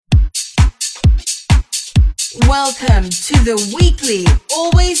Welcome to the weekly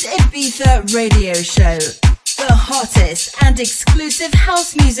Always Ibiza radio show. The hottest and exclusive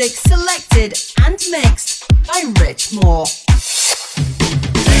house music selected and mixed by Rich Moore.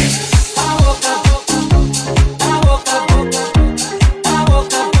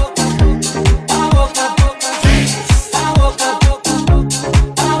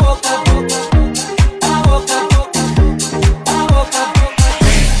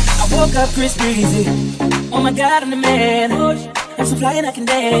 Woke up Chris Breezy. Oh my God, I'm the man. I'm so fly and I can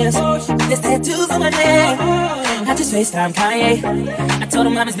dance. There's tattoos on my neck. I just FaceTime Kanye. I told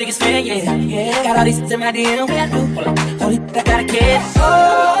him I'm his biggest fan, yeah. Got all these in my DM. Holy, I got a kid.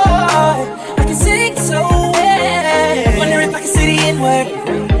 Oh, I can sing so well. Wonder if I can say the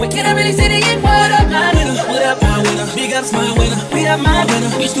N-word. When can I really say the N-word? Up my winner, what up my winner? Big up's my winner, beat up my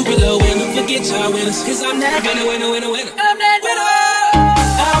winner. You stupid little winner, forget y'all winners. Cause I'm that winner. I'm that winner.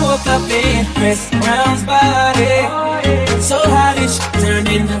 I woke up in Chris Brown's body. So how this turned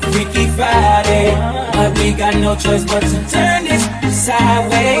into Freaky Friday. But we got no choice but to turn this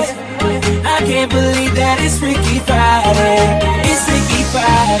sideways. I can't believe that it's Freaky Friday. It's Freaky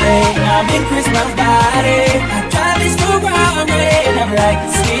Friday. I'm in Chris Brown's body. I drive this Ferrari and I'm like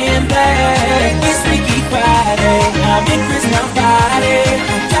skin black. It's Freaky Friday. I'm in Chris Brown's body.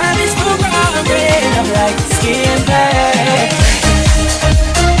 I drive this Ferrari and I'm like skin black.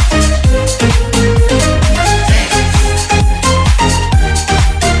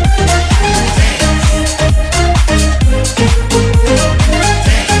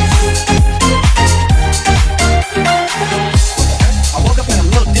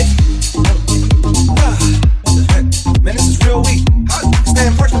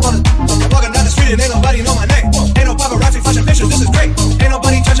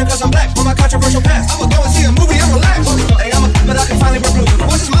 Cause I'm black, on my controversial past. I'ma go and see a movie, I'm relaxed. Hey, but I can finally wear blue.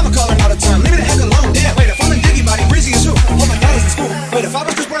 What's his mama calling all the time? Leave me the heck alone. Damn, wait, if I'm in Diggy Body, Breezy is who? Oh my God, is in school. Wait, if I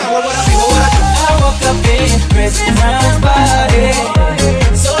was Chris Brown, what would I be? What would I do? I woke up in Chris Brown's body.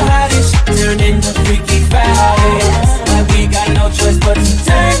 So how this turned into Freaky Friday. Like we got no choice but to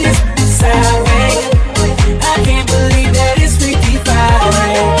turn this sideways. I can't believe that it's Freaky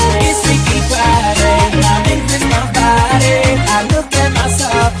Friday. It's Freaky Friday. I'm in Chris Brown's body. I look at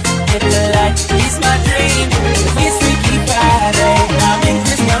myself in the light. It's my dream. It's Freaky Friday. I'm in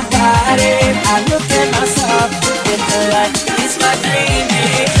Chris Brown's body. I look at myself in the light. It's my dream.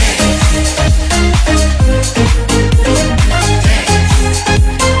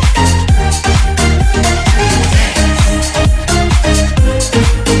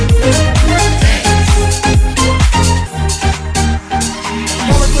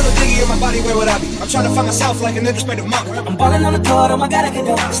 Where would I be? I'm trying to find myself like an introspective monk. I'm balling on the court, oh my God, I can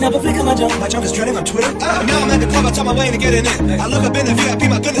do. Snap a flick of my jump. My jump is trending on Twitter. Now I'm at the club, I talk my way to getting in. I look up in the VIP,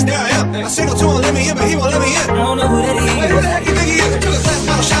 my goodness, there I am. I signal to him, let me in, but he won't let me in. I don't know who that is. Wait, who the heck you think he is? Took a glass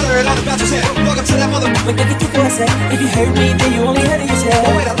bottle, shatter it on the bouncer's head. Welcome to that mother. But think it through for a sec. If you hurt me, then you only hurt yourself.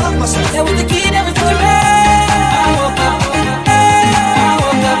 Oh wait, I love myself. That was the key, that was the right. I woke up.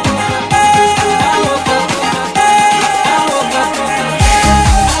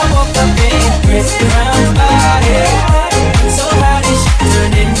 Chris Brown's body. So how this shit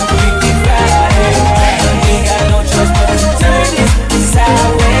turned into Freaky Friday. But we got no choice but to turn this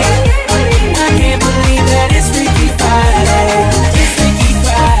sideways. I can't believe that it's Freaky Friday. It's Freaky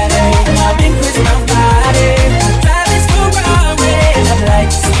Friday. I'm in Chris Brown's body. I drive this Ferrari and I'm like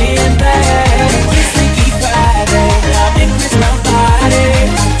skin black.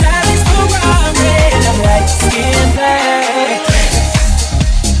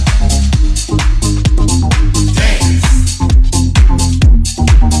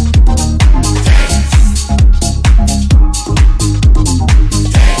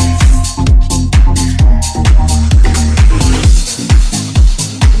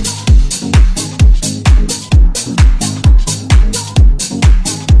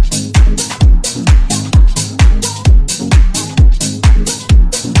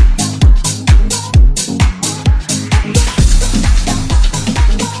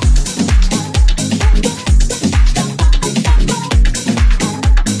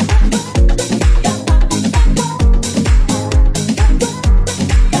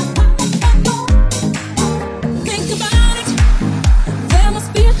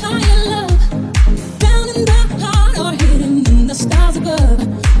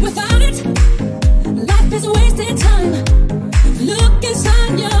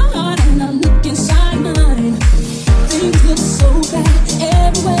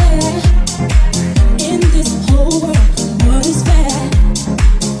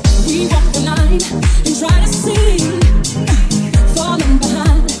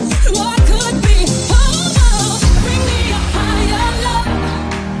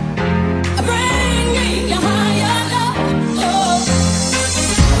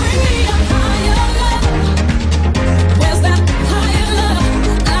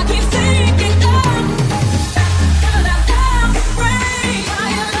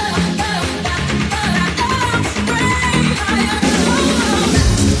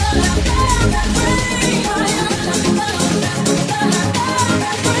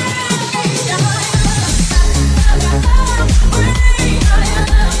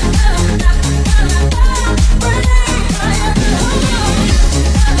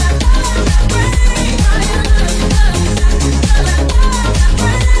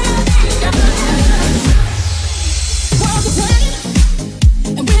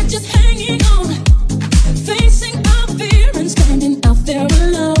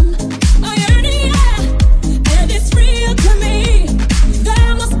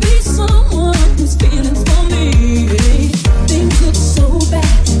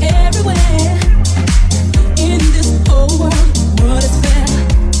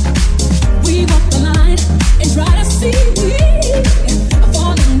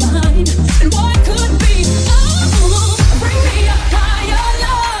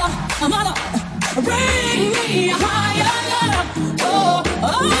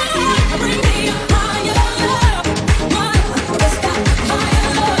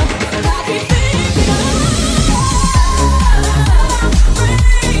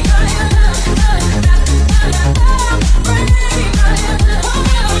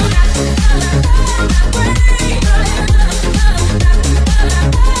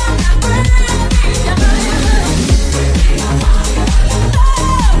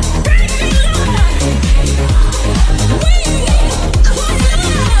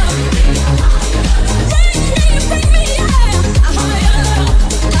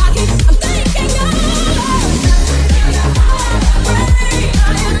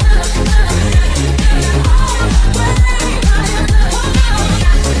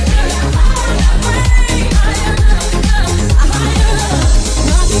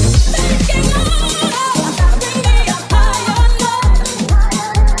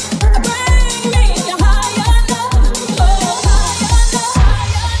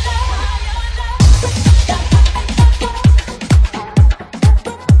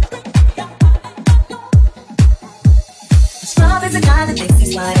 is a guy that thinks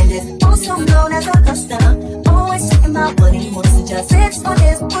he's fine and is also known as a custom. Always talking about what he wants to just sit on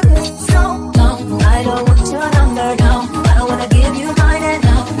his so long. I don't want your number, no. I don't wanna give you mine, and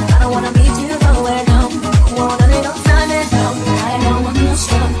no. I don't wanna meet you nowhere, no. I want a little time, and no. I don't want no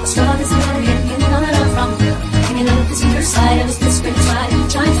strong. Strong is not getting none of love from you. Hanging out with your side of this great side,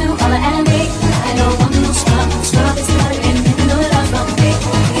 trying to holler at me. I don't want no strong. Strong is not getting none of love from me.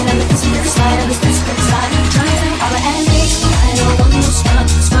 Hanging out with your side of this great side, trying to holler at me. I don't want no strong.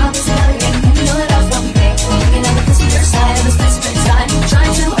 Strong is not getting none of love from me. Hanging out with your side of this great side,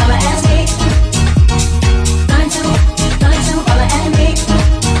 trying to holler at me. Trying to holler at me.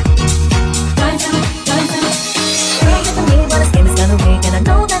 Trying to. Can't get the lead, but his game is kinda weak, and I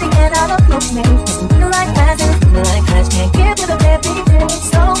know that he cannot approach me. Doesn't feel like passing, feel like crash. Can't get with a baby,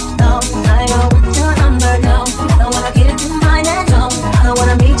 so no. I don't want your number, no. I don't wanna give you mine, and no. I don't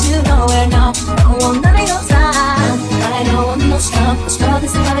wanna meet you nowhere, no. I don't want none of your time. I don't want no strong. The strong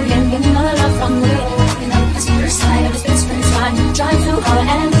is not again, getting all love from me. You know, this your side of this best friend's fine. Trying to holler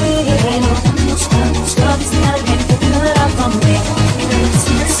at me. I don't want no strong. The strong is not again, getting all love from me. You know, this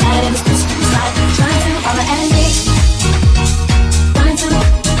your side of this best friend's fine. Trying to holler at me. Trying to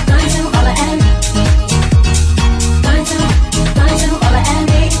holler at me. Trying to holler at me. Trying to holler at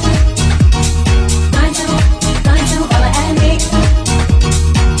me. Trying to holler at me.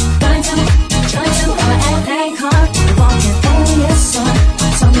 Hey, car, you walking, oh yes, son.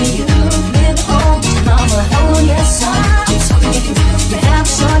 Tell me you live home, mama, oh yes, son. I'm talking you, you have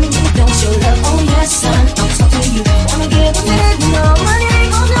shorty, you don't show love, oh yes, son. I'm talking you, wanna give a minute, no money,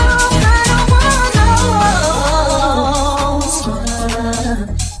 ain't gon' know, I don't wanna know. Son,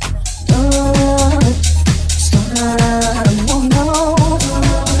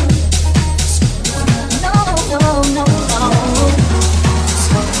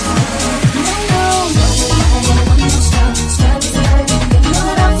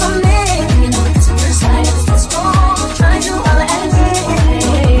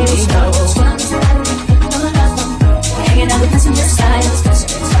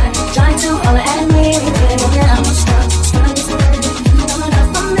 trying to holler at me, yeah, I'm strong.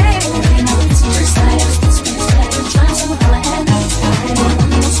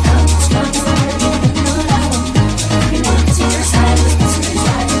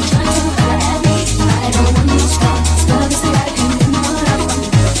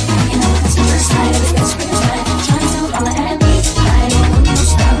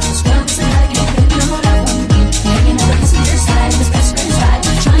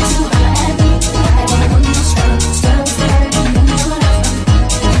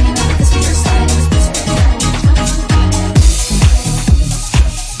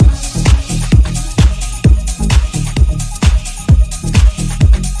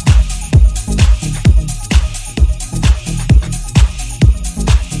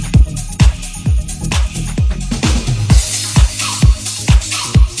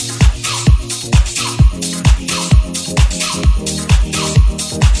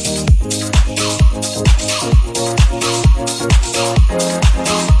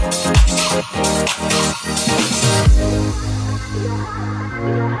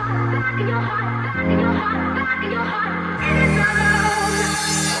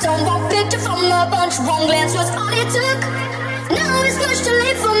 Don't want picture from a bunch, wrong glance was all it took. Now it's much too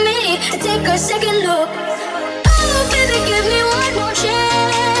late for me to take a second look. Oh, baby, give me one more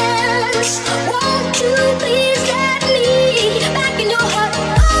chance. Won't you please let me back in your heart?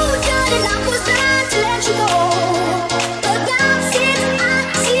 Oh, darling, I was blind to let you go, but now since I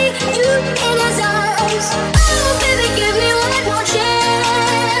see you in his arms, oh, baby, give me one more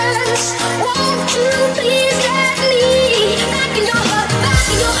chance. Won't you please let me back in your heart, back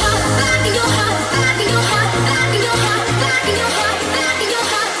in your heart, back in your heart, back in your heart, back in your heart, back in your heart, back in your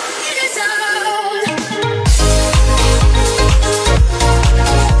heart, in his arms.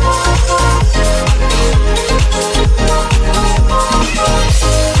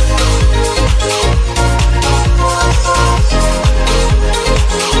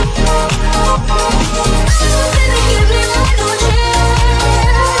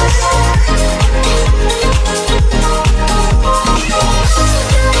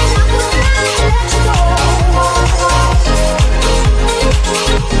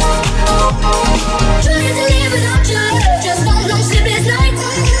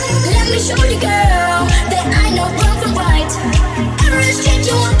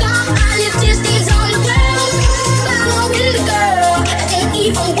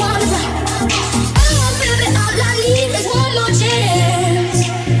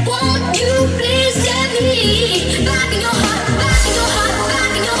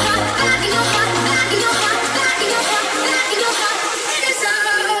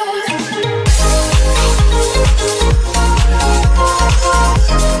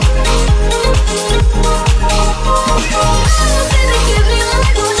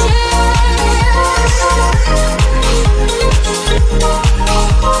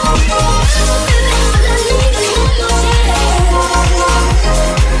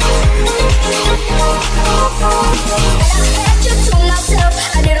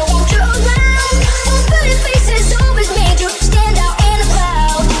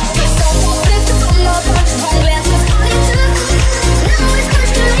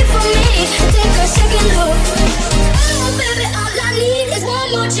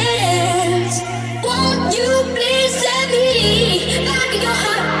 one more chance. Won't you please let me back in your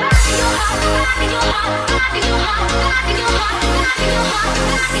heart, back in your heart, back in your heart, back in your heart, back in your heart, back in your heart,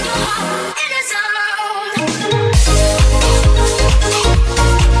 back in your heart, in the zone.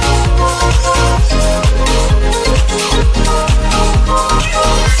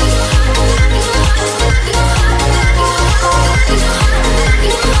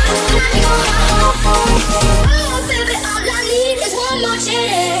 Oh, baby, all I need is one more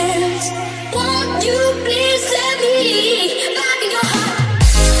chance. Won't you please let me back in your heart?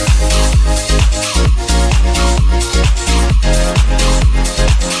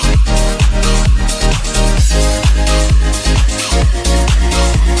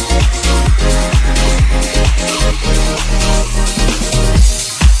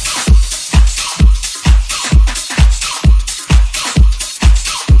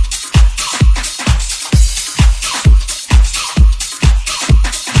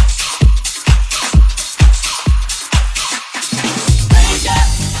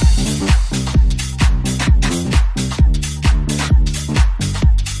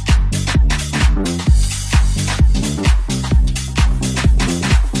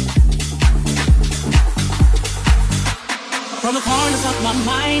 From the corners of my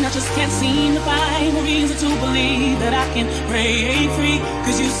mind, I just can't seem to find a reason to believe that I can break free.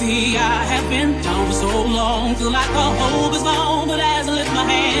 Cause you see, I have been down for so long, feel like the hope is gone. But as I lift my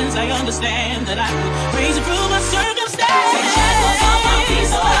hands, I understand that I can praise you through my circumstance. Take the shackles off my feet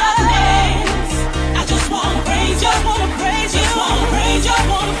so I can dance. I just wanna praise you, wanna praise you, wanna praise you,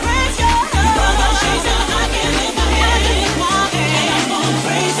 wanna praise you. You roll those shades down, I can lift my hand, and I'm gonna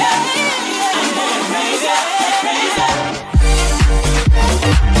praise you. I'm gonna praise you, praise you.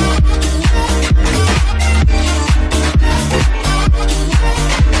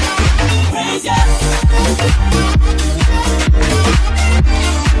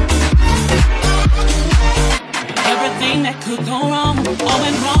 Everything that could go wrong, all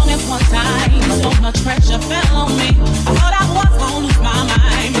went wrong at one time. So much pressure fell on me. I thought I was gonna lose my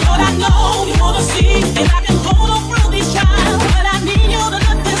mind. But I know you wanna see, and I can hold on through these trials. But I need you to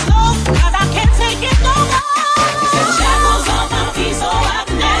lift this load, cause I can't take it no more. Take the shackles off my feet so I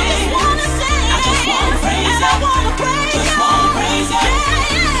can dance. I just wanna praise you. I wanna praise you. Just wanna praise you.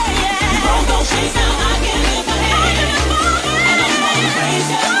 You roll those shades down, I can lift my hand, and I'm gonna praise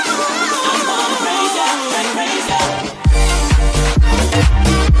you. I'm gonna praise you, praise you.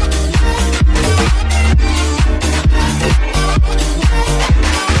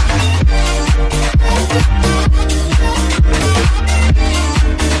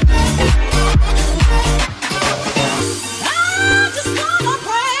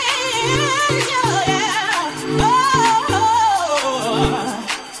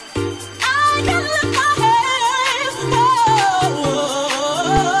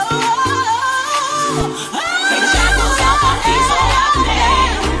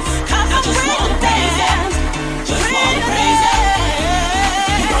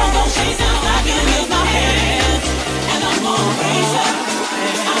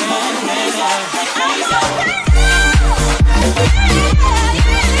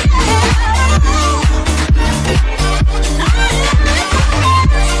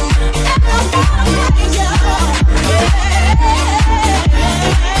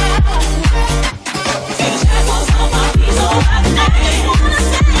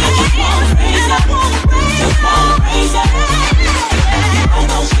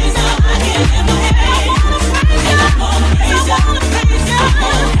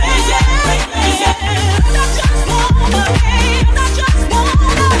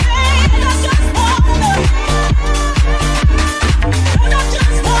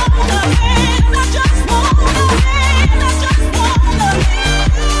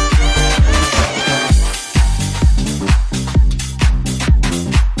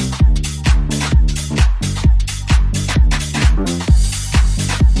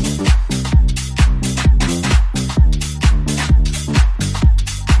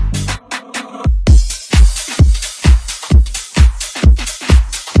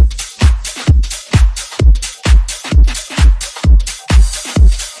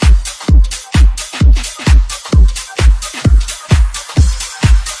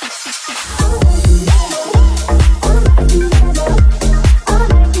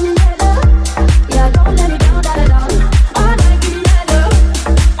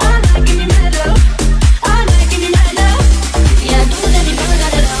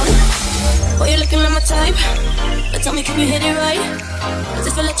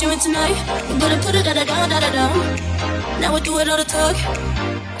 tonight. You better put it da-da-down, da-da-down. Now we do it all the talk.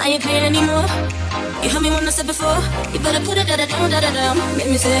 I ain't playing anymore. You heard me when I said before. You better put it da-da-down.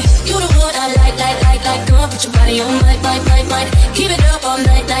 Make me say, you the one I like. Come on, put your body on might. Keep it up all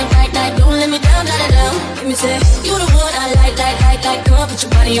night. Don't let me down, da-da-down. Make me say, you the one I like. Come on, put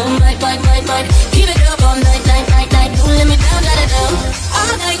your body on might. Keep it up all night. Don't let me down, da-da-down.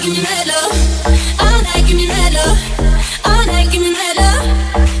 All night, give me that love. All night, give me that love. All night, give me that love.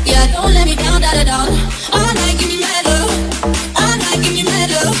 Yeah, don't let me down, da-da-down. All night, give me that love. All night, give me that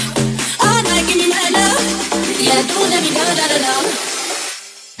love. All night, give me that love. Yeah, don't let me down, da-da-down.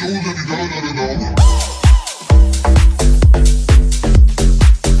 Don't let me down, da-da-down.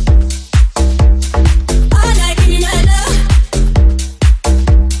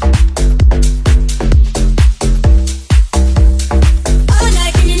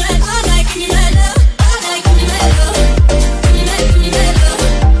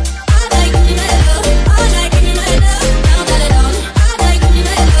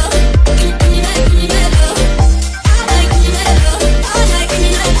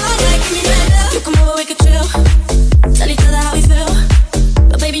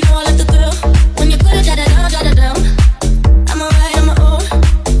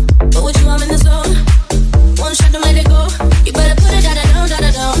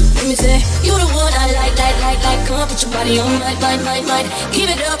 Keep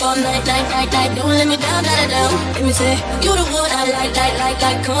it up all night. Don't let me down, da-da-down. Let me say, you the one I like.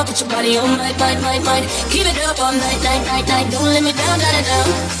 Come on, put your body on might. Keep it up all night. Don't let me down, da-da-down.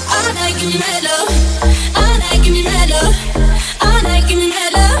 All night, give me that love. All night, give me that love. All night, give me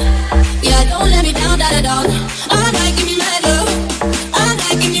that love. Yeah, don't let me down, da-da-down. All night, give me that love. All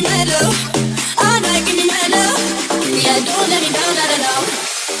night, give me that love. All night, give me that love. Yeah, don't let me down, da-da-down.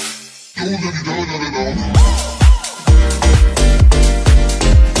 Don't let me down, da-da-down.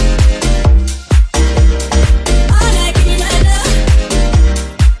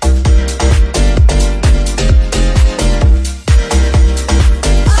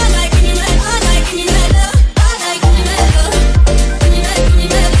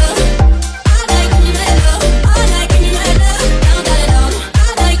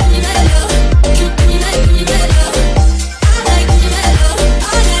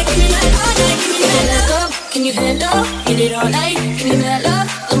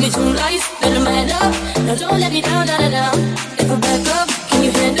 Don't let me down, da-da-down. If I back up, can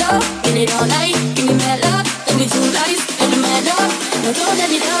you handle? Get it all night, give me mad love. Don't be too nice, let me mad up. No, don't let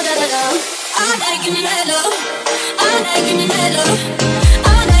me down, da-da-down. All night, give me mad love. All night, give me mad love.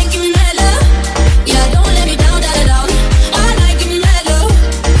 All night, give me mad love. Yeah, don't let me down, da-da-down. All night, give me mad love.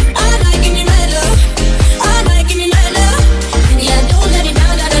 All night, give me mad love. All night, give me mad love. Yeah, don't let me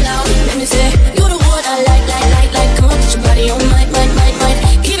down, da-da-down. Let me say, you the one I like. Come on, put your body on might.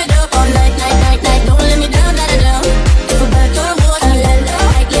 Keep it up all night. Don't let me down, da-da-down. If I back up, what I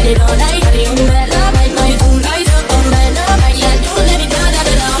let it all night. Body on mad love, might. Too nice up on mad love. Yeah, don't let me down,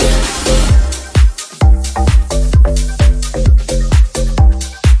 da-da-down.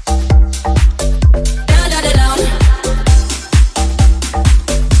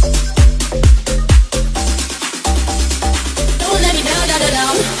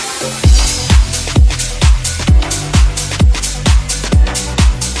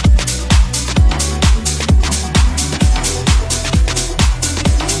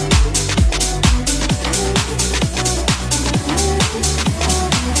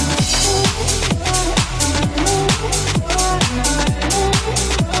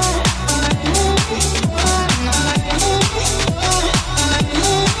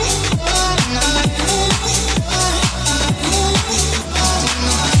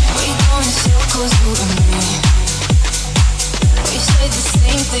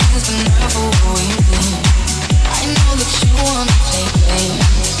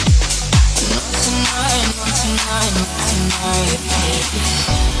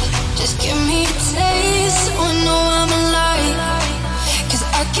 Just give me a taste so I know I'm alive. 'Cause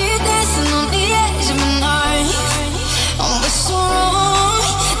I keep dancing on the edge of my knife. And we're so wrong,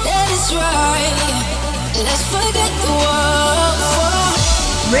 that is right. Let's forget the world.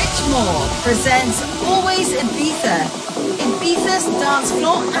 Rich Moore presents Always Ibiza, Ibiza's dance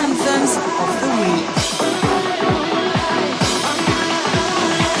floor anthems of the week.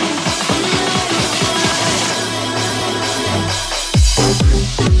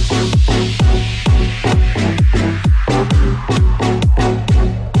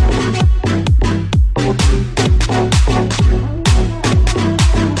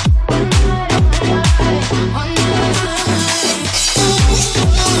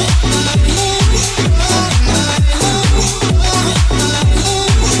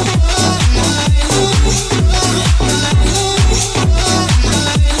 Oh,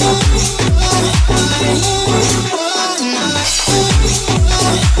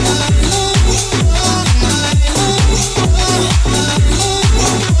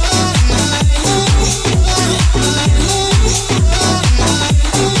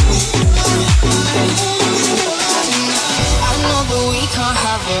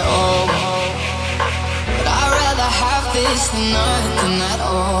 it all. But I'd rather have this than nothing at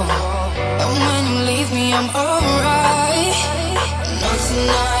all. And when you leave me, I'm alright. Not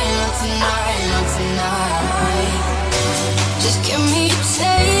tonight, not tonight, not tonight. Just give me a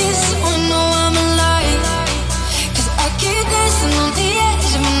taste so I know I'm alive. 'Cause I keep dancing on the edge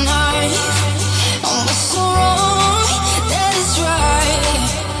of a knife. And what's so wrong, that is right.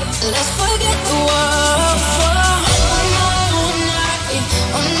 Let's forget the world for one night, one night,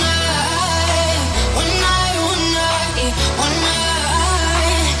 one night, one night, one night, one night,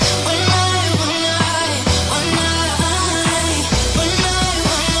 one night, one night, one night, one night,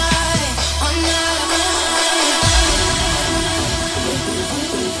 one night, one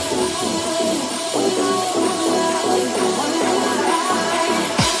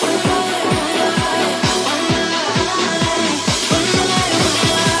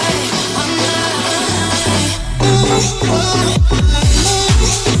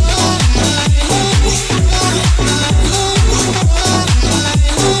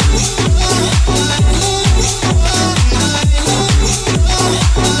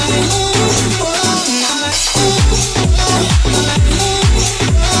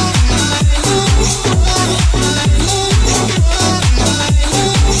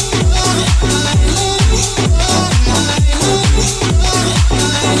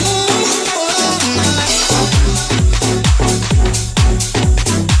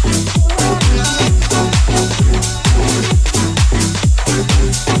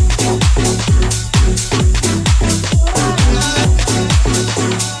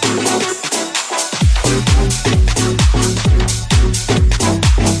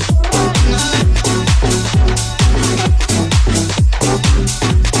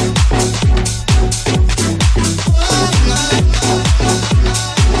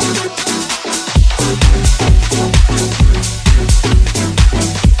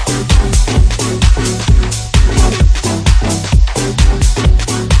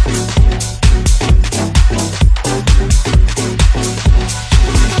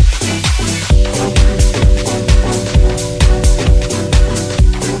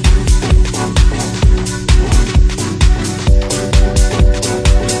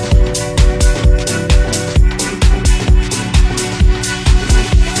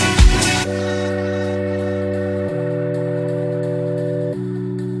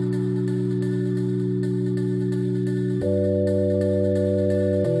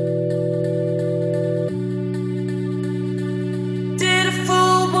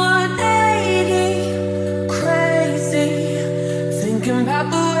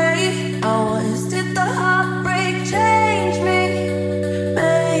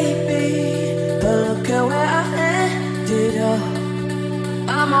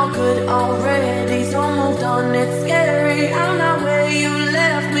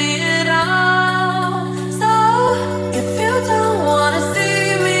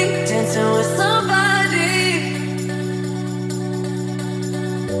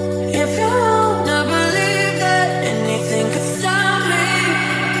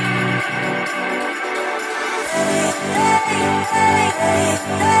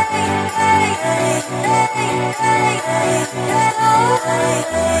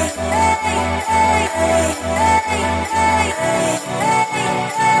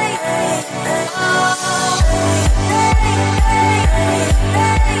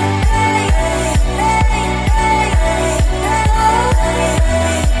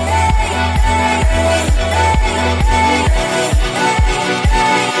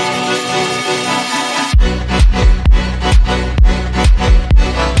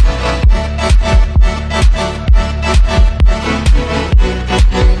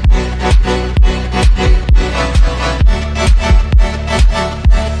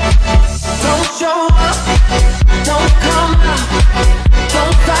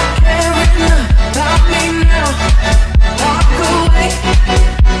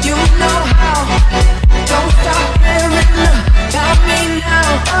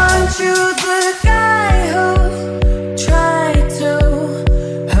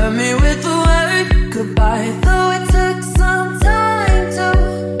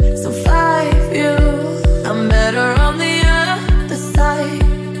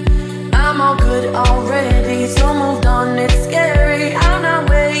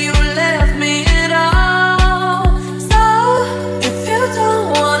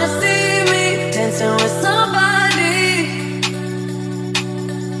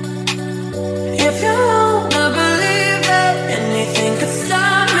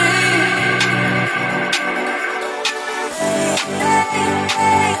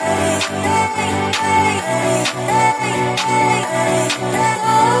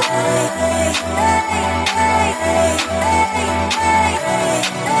Hey,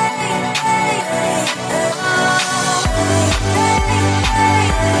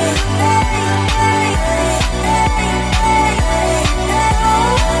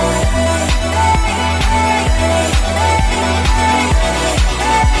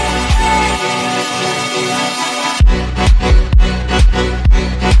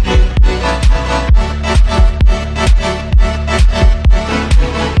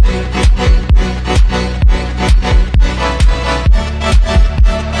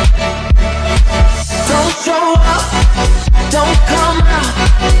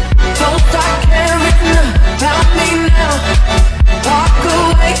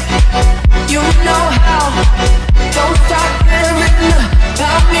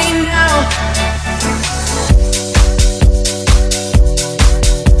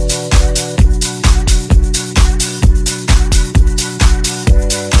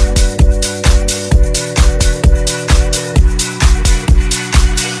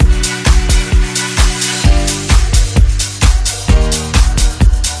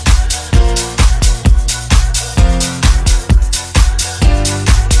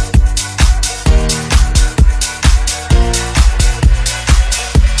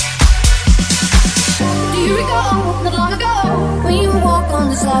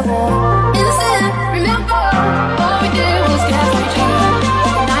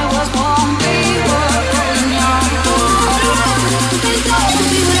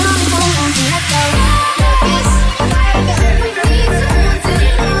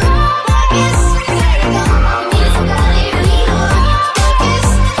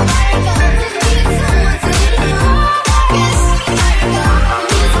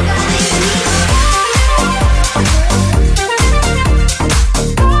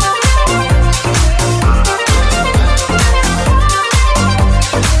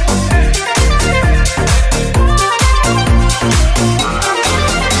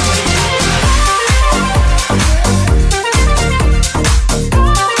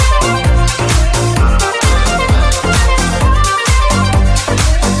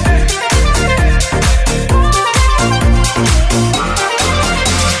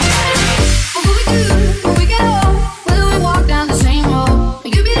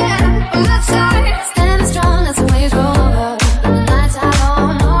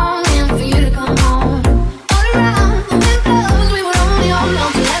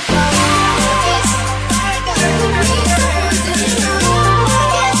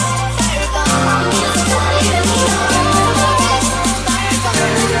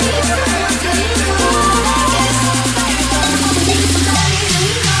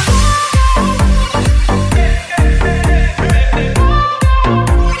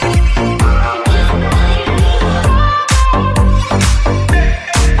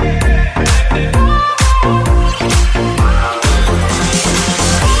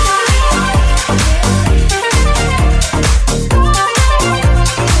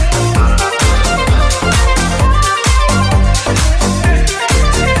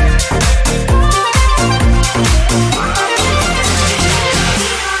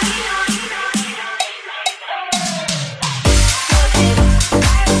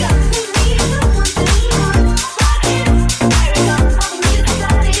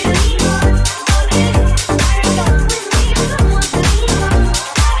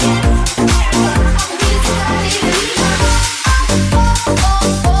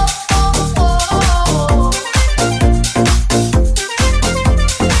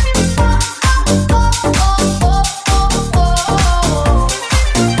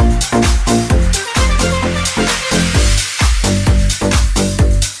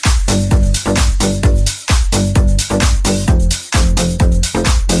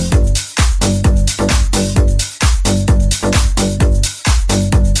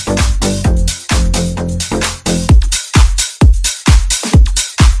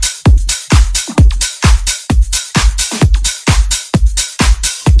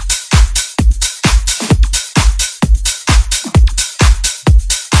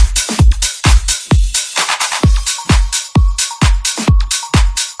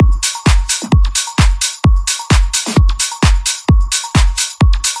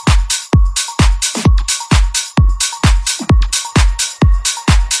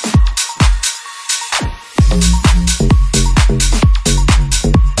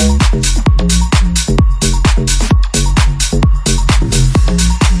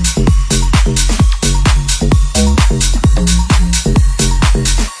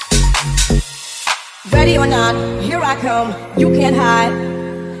 come, you can't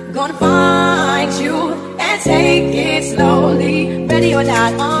hide. Gonna find you and take it slowly. Ready or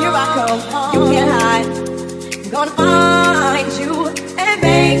not, here I come, you can't hide. Gonna find you and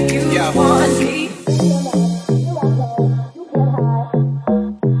make you want me.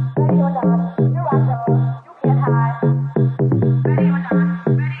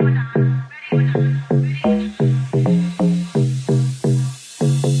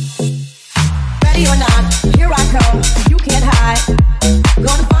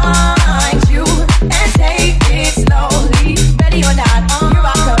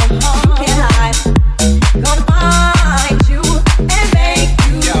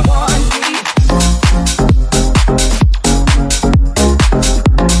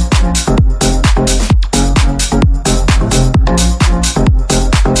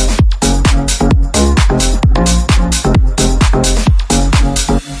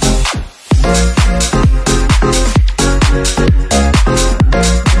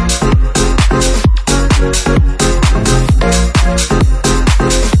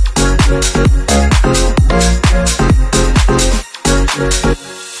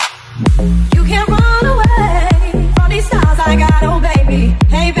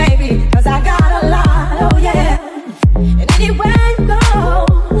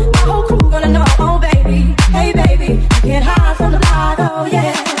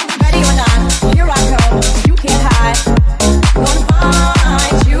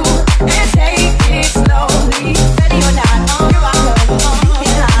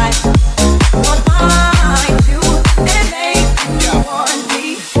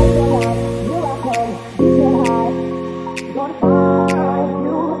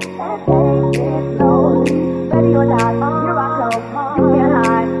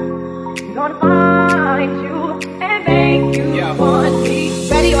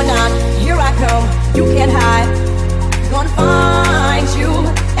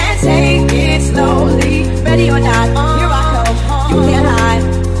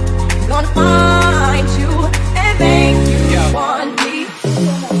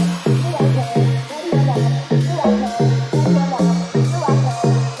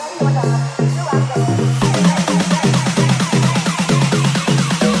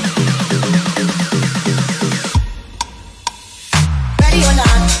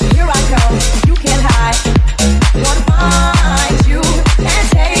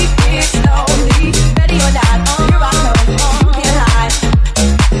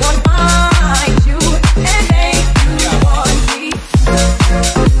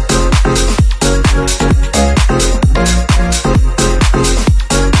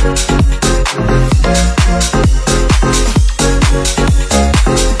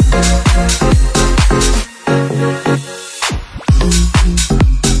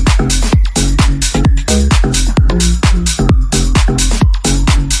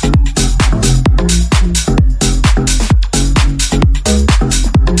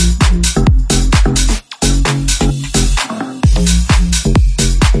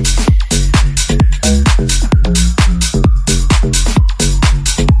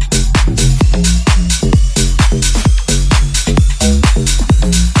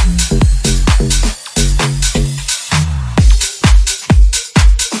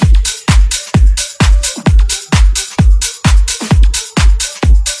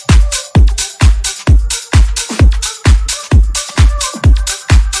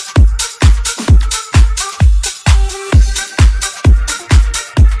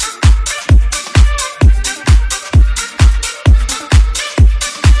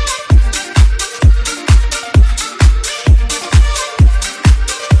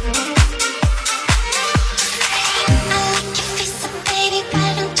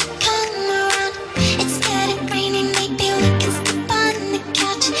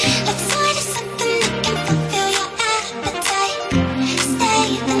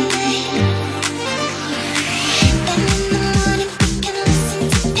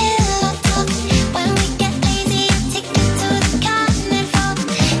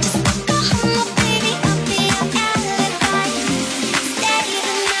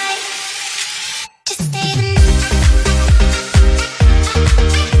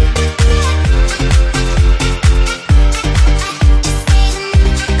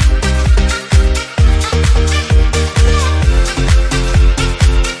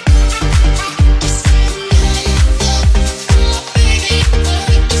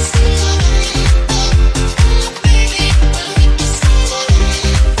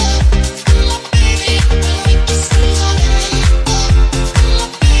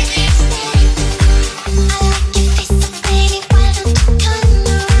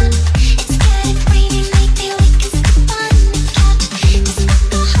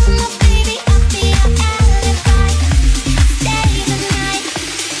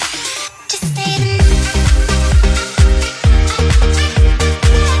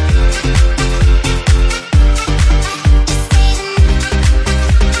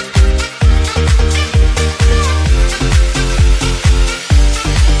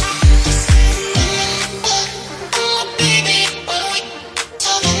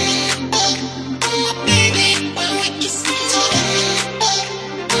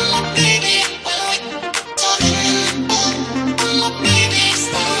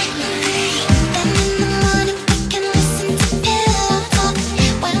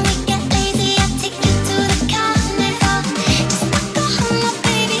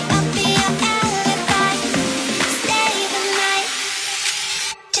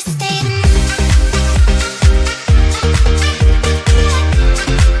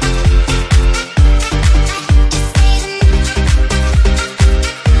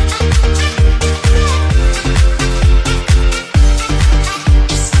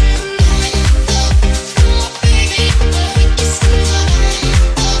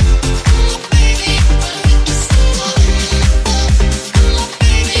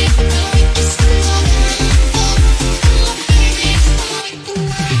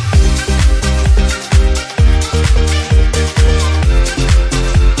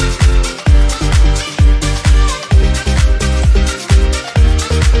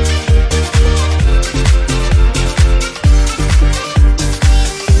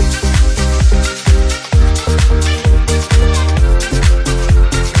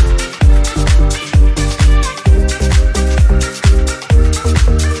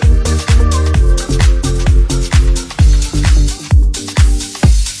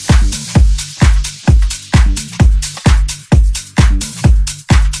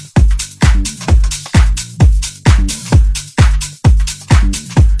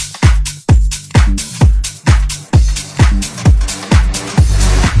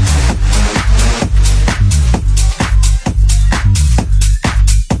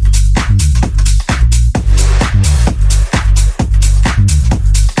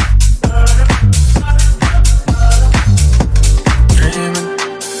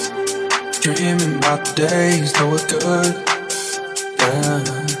 Dreaming about the days that were good. Yeah.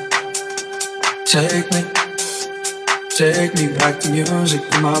 Take me back to music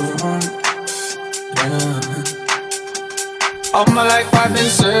in my room. Yeah. All my life I've been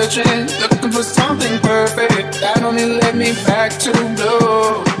searching, looking for something perfect that only led me back to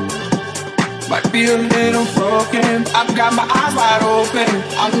blue. Might be a little broken, I've got my eyes wide open.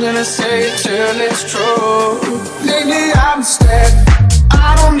 I'm gonna say it till it's true. Lately I'm scared,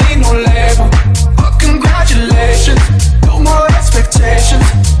 I don't need no label, but congratulations, no more expectations.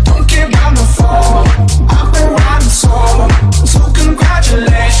 Don't care about no formal, I've been riding solo, so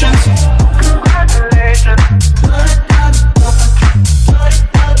congratulations. Congratulations.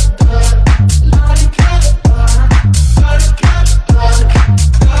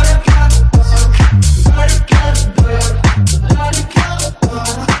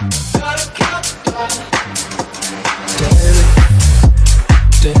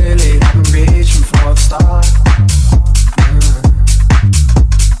 Daily, I've been reaching for the stars.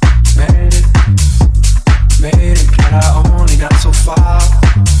 Made it, but I only got so far.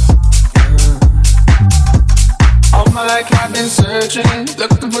 All my life I've been searching,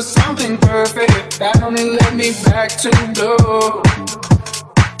 looking for something perfect that only led me back to blue.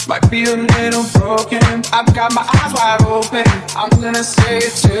 Might be a little broken, I've got my eyes wide open. I'm gonna say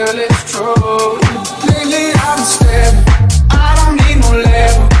it till it's true. Lately I'm stable, I don't need no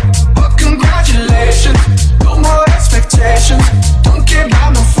label, but congratulations, no more expectations. Don't care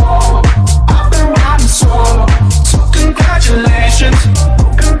about no formal, I've been riding solo, so congratulations.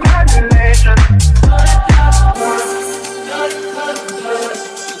 Congratulations.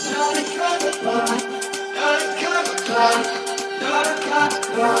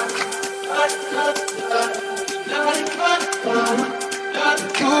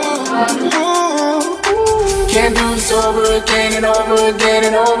 Can't do this over again and over again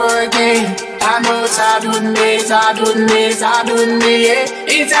and over again. I know it's hard doing me, it's hard doing me, it's hard doing me, yeah.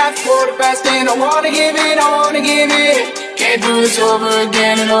 It's after 10:15, I wanna give it, I wanna give it. Can't do this over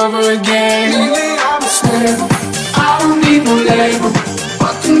again and over again. Lately I'm stable, I don't need no label,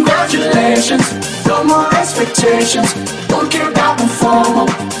 but congratulations, no more expectations. Don't care about the formal,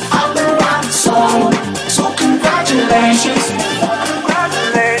 I've been riding solo, so congratulations.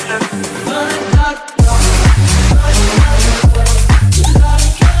 Congratulations.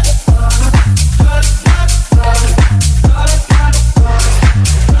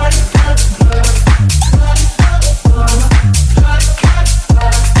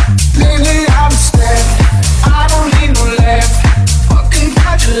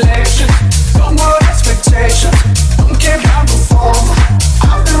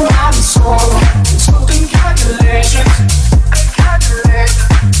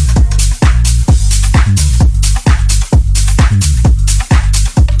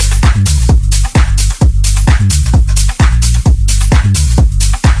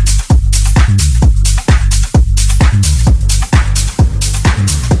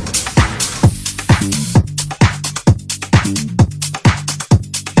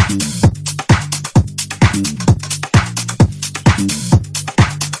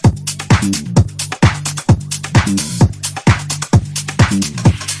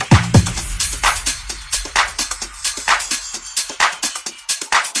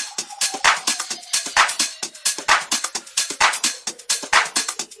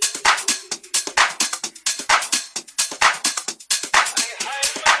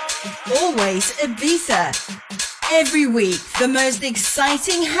 Always Ibiza. Every week, the most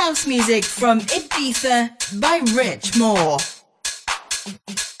exciting house music from Ibiza by Rich Moore.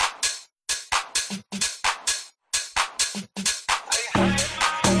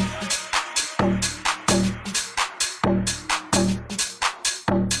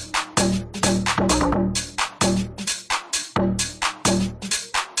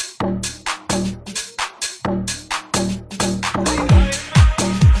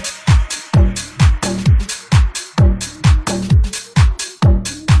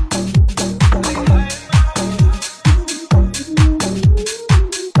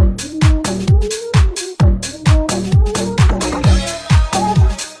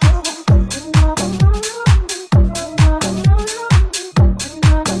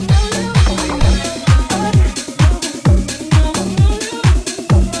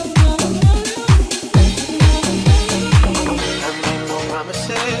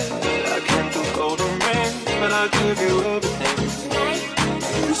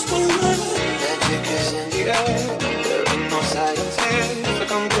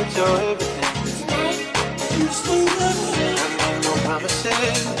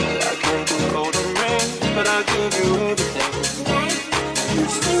 But I'll give you everything. You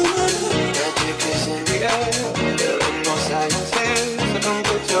still love me. air. There ain't no science here, so come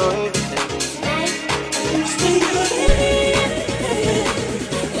get your everything. Stay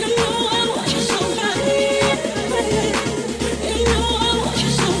you know I want you so bad. You know I want you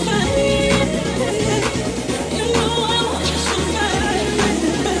so bad. You know I want you so bad.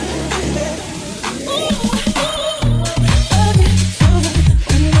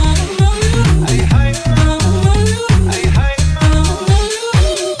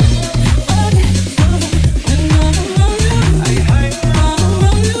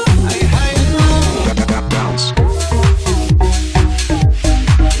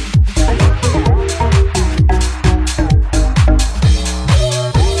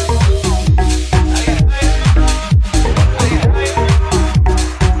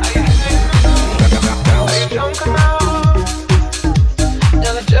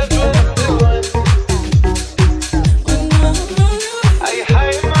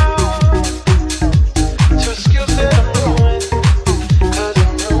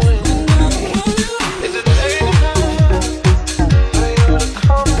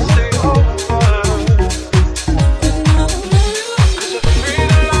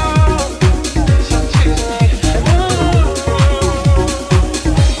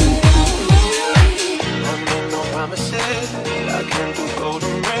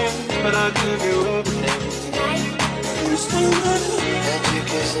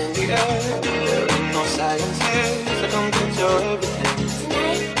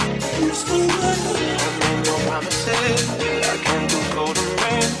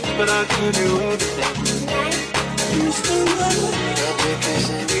 But I'll give you everything. Magic is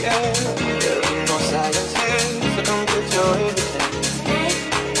in the air.